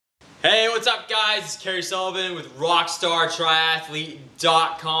Hey, what's up guys? It's Kerry Sullivan with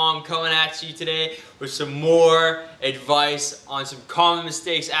RockstarTriathlete.com coming at you today with some more advice on some common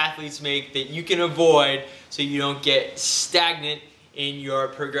mistakes athletes make that you can avoid so you don't get stagnant in your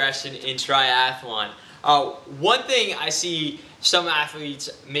progression in triathlon. One thing I see some athletes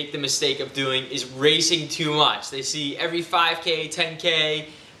make the mistake of doing is racing too much. They see every 5K, 10K,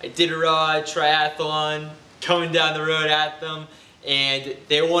 Iditarod, triathlon coming down the road at them, and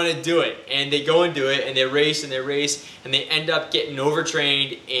they want to do it, and they go and do it, and they race and they race, and they end up getting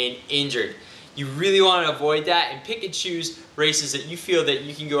overtrained and injured. You really want to avoid that and pick and choose races that you feel that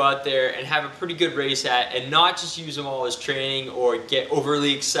you can go out there and have a pretty good race at, and not just use them all as training or get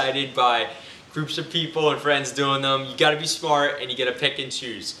overly excited by groups of people and friends doing them. You got to be smart and you got to pick and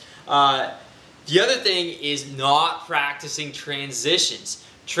choose. The other thing is not practicing transitions.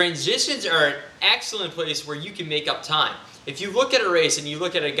 Transitions are an excellent place where you can make up time. If you look at a race and you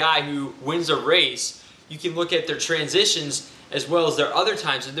look at a guy who wins a race, you can look at their transitions as well as their other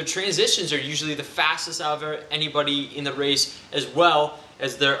times, and their transitions are usually the fastest out of anybody in the race as well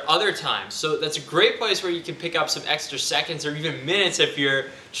as their other times. So that's a great place where you can pick up some extra seconds or even minutes if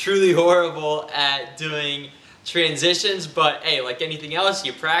you're truly horrible at doing transitions. But hey, like anything else,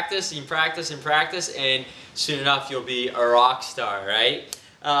 you practice and practice and practice, and soon enough you'll be a rock star, right?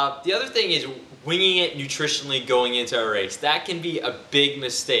 The other thing is winging it nutritionally going into a race. That can be a big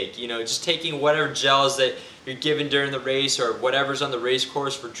mistake. You know, just taking whatever gels that you're given during the race or whatever's on the race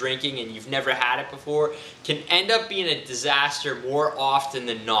course for drinking and you've never had it before can end up being a disaster more often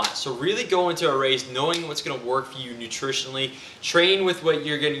than not. So really go into a race knowing what's going to work for you nutritionally. Train with what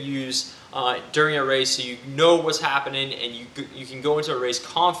you're going to use during a race so you know what's happening, and you can go into a race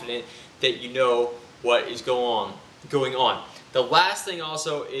confident that you know what is going on. The last thing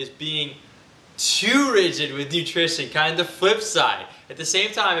also is being too rigid with nutrition, kind of the flip side. At the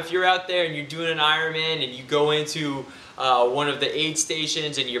same time, if you're out there and you're doing an Ironman and you go into one of the aid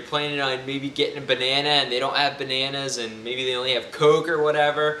stations and you're planning on maybe getting a banana and they don't have bananas and maybe they only have Coke or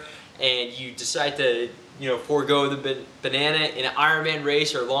whatever, and you decide to forego the banana in an Ironman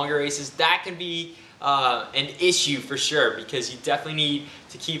race or longer races, that can be an issue for sure, because you definitely need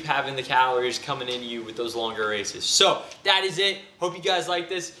to keep having the calories coming in you with those longer races. So that is it. Hope you guys like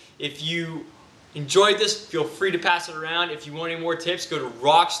this. If you enjoyed this, feel free to pass it around. If you want any more tips, go to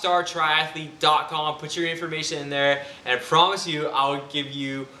rockstartriathlete.com, put your information in there, and I promise you I'll give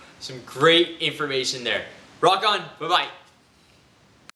you some great information there. Rock on, bye-bye.